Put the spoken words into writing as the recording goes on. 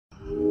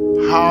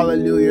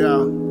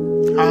Hallelujah.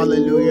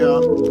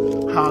 Hallelujah.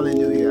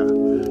 Hallelujah.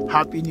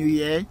 Happy New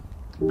Year.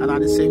 And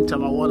at the same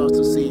time, I want us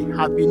to say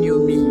Happy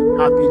New Me,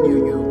 Happy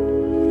New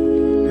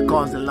You.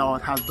 Because the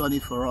Lord has done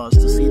it for us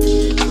to see the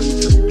year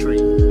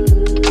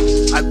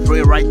 2023. I pray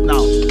right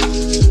now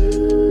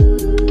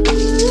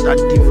that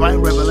divine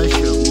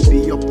revelation will be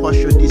your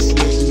portion this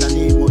year in the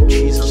name of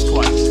Jesus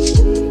Christ.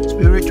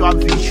 Spiritual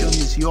vision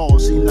is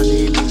yours in the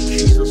name of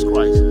Jesus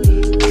Christ.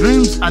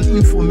 Dreams and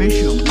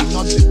information will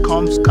not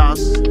become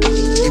scarce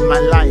in my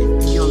life,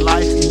 in your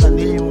life, in the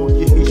name of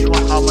yeheshua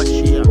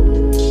Hamashiya.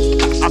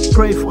 I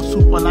pray for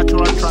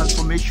supernatural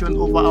transformation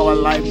over our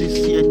life this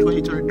year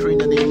 2023 in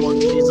the name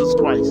of Jesus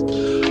Christ.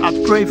 I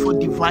pray for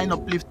divine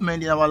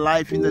upliftment in our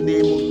life in the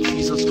name of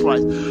Jesus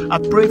Christ. I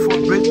pray for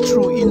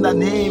breakthrough in the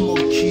name of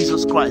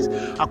Jesus Christ.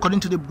 According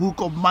to the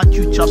book of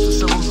Matthew chapter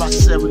 7 verse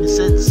 7, it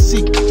says,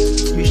 "Seek,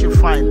 you shall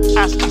find,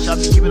 ask, it shall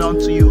be given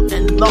unto you,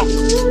 and knock,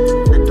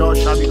 the door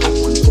shall be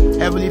opened."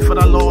 Heavenly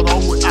Father, Lord,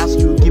 all we ask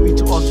you, give it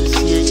to us this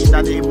year in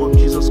the name of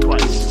Jesus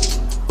Christ.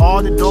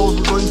 All the doors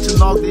we're going to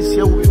knock this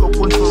year will be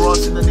opened for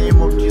us in the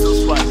name of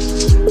Jesus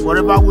Christ.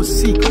 Whatever we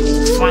seek, we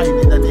will find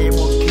in the name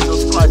of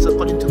Jesus Christ,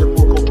 according to the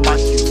book of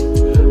Matthew.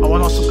 I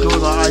want us to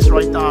close our eyes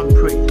right now and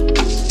pray.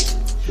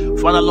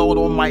 Father, Lord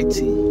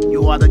Almighty,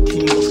 you are the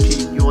King of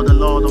Kings. You are the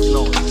Lord of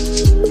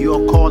Lords. You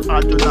are called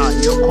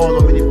Adonai. You are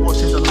called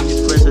omnipotent and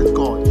omnipresent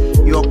God.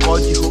 You are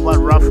called Jehovah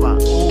Rapha.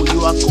 Oh,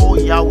 you are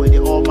called Yahweh, the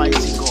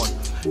Almighty God.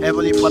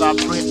 Heavenly Father, I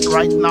pray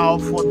right now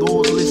for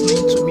those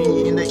listening to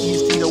me in the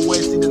east, in the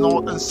west, in the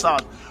north and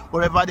south,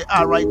 wherever they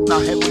are right now.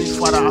 Heavenly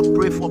Father, I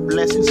pray for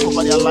blessings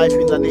over their life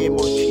in the name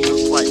of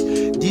Jesus Christ.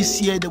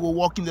 This year they will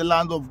walk in the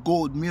land of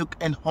gold, milk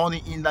and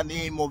honey in the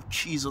name of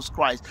Jesus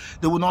Christ.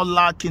 They will not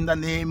lack in the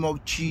name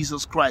of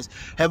Jesus Christ.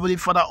 Heavenly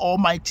Father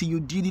Almighty, you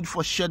did it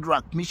for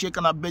Shadrach, Meshach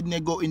and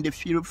Abednego in the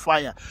fury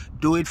fire.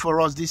 Do it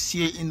for us this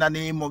year in the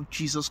name of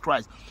Jesus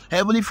Christ.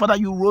 Heavenly Father,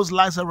 you rose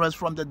Lazarus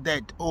from the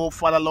dead. Oh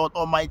Father Lord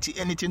Almighty,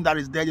 anything that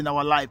is dead in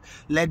our life,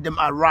 let them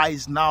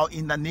arise now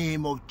in the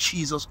name of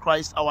Jesus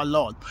Christ our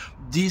Lord.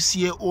 This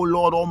year, oh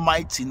Lord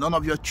Almighty, none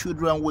of your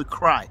children will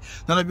cry.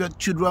 None of your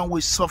children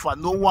will suffer.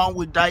 No one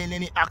will die in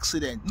any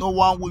accident. No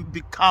one will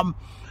become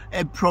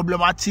a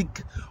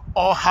problematic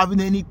or having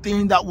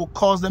anything that will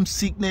cause them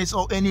sickness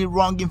or any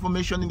wrong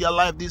information in their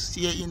life this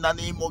year in the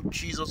name of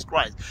Jesus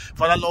Christ.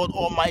 Father Lord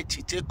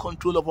Almighty, take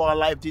control of our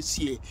life this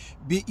year.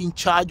 Be in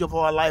charge of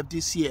our life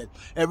this year.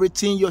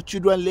 Everything your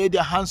children lay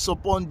their hands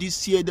upon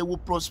this year, they will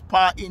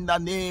prosper in the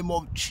name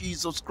of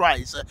Jesus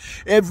Christ.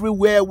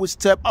 Everywhere we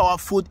step our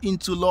foot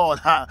into, Lord,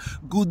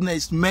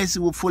 goodness, mercy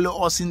will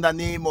follow us in the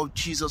name of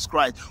Jesus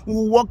Christ. We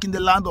will walk in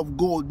the land of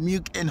gold,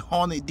 milk and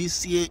honey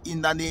this year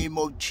in the name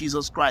of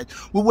Jesus Christ.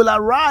 We will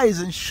arise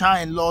and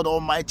shine, Lord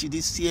Almighty,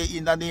 this year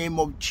in the name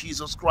of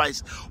Jesus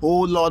Christ.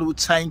 Oh Lord, we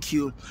thank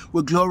you.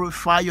 We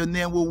glorify your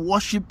name. We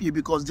worship you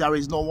because there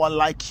is no one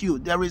like you.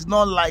 There is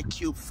none like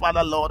you,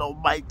 Father Lord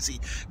Almighty.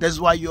 That's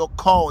why you're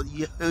called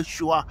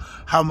Yeheshua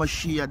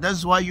Hamashiya.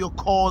 That's why you're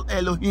called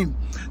Elohim.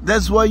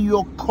 That's why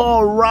you're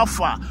called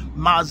Rapha.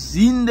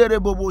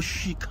 Mazinderebobo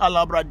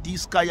shikalabra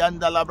diska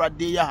yandalabra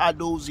deya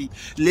hadozi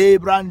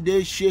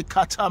lebrande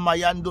shekata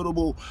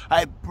mayandorobo.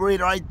 I pray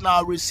right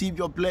now, receive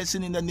your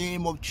blessing in the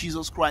name of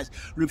Jesus Christ.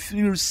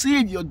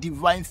 Receive your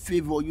divine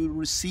favor. You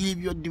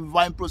receive your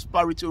divine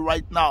prosperity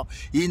right now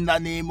in the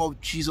name of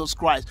Jesus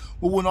Christ.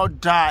 We will not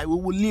die. We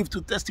will live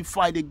to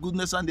testify the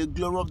goodness and the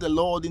glory of the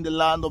Lord in the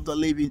land of the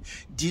living.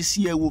 This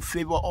year will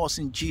favor us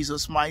in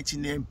Jesus' mighty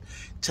name.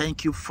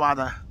 Thank you,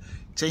 Father.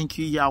 Thank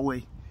you,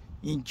 Yahweh.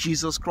 In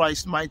Jesus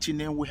Christ's mighty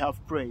name we have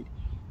prayed.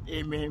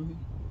 Amen,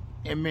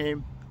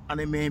 amen,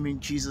 and amen in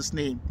Jesus'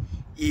 name.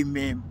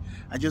 Amen.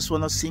 I just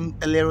want to sing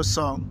a little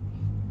song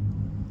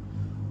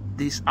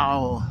this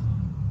hour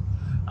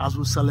as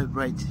we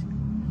celebrate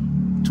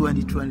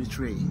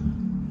 2023.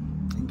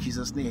 In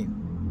Jesus'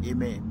 name,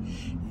 amen.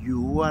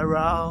 You are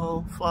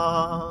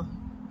Alpha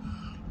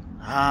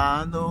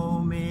and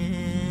Omega.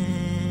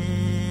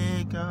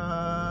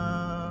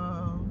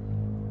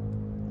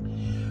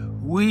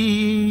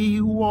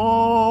 We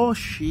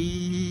worship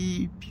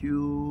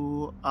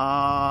you,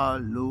 our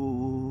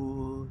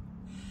Lord.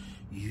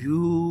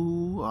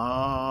 You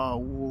are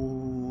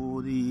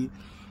worthy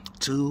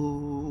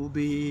to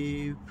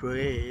be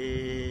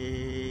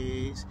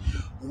praised.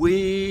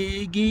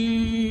 We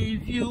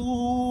give you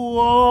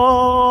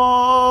all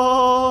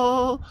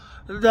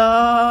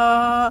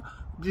the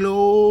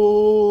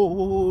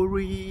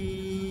glory.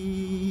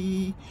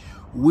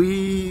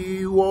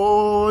 We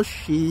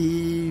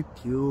worship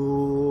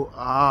you,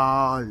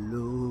 our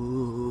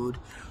Lord.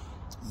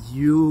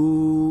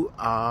 You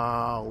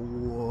are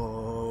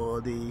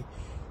worthy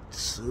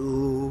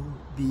to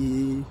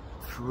be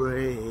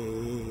praised.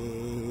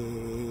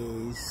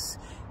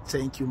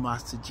 Thank you,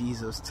 Master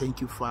Jesus.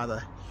 Thank you,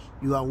 Father.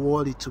 You are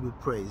worthy to be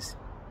praised.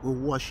 We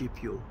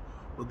worship you.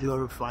 We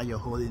glorify your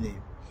holy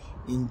name.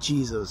 In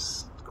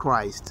Jesus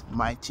Christ's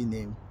mighty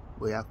name,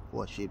 we have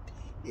worship.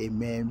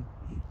 Amen,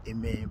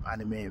 amen,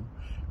 and amen.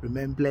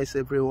 Remain blessed,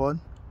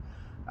 everyone.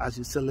 as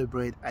you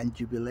celebrate and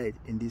jubilate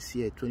in this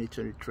year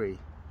 2023.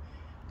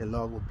 The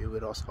Lord will be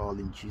with us all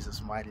in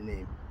Jesus' mighty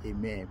name.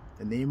 Amen.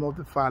 In the name of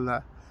the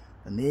Father,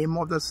 the name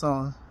of the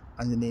Son,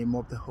 and the name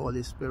of the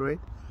Holy Spirit.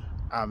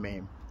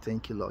 Amen.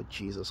 Thank you, Lord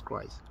Jesus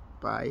Christ.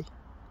 Bye,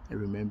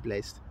 and remain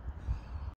blessed.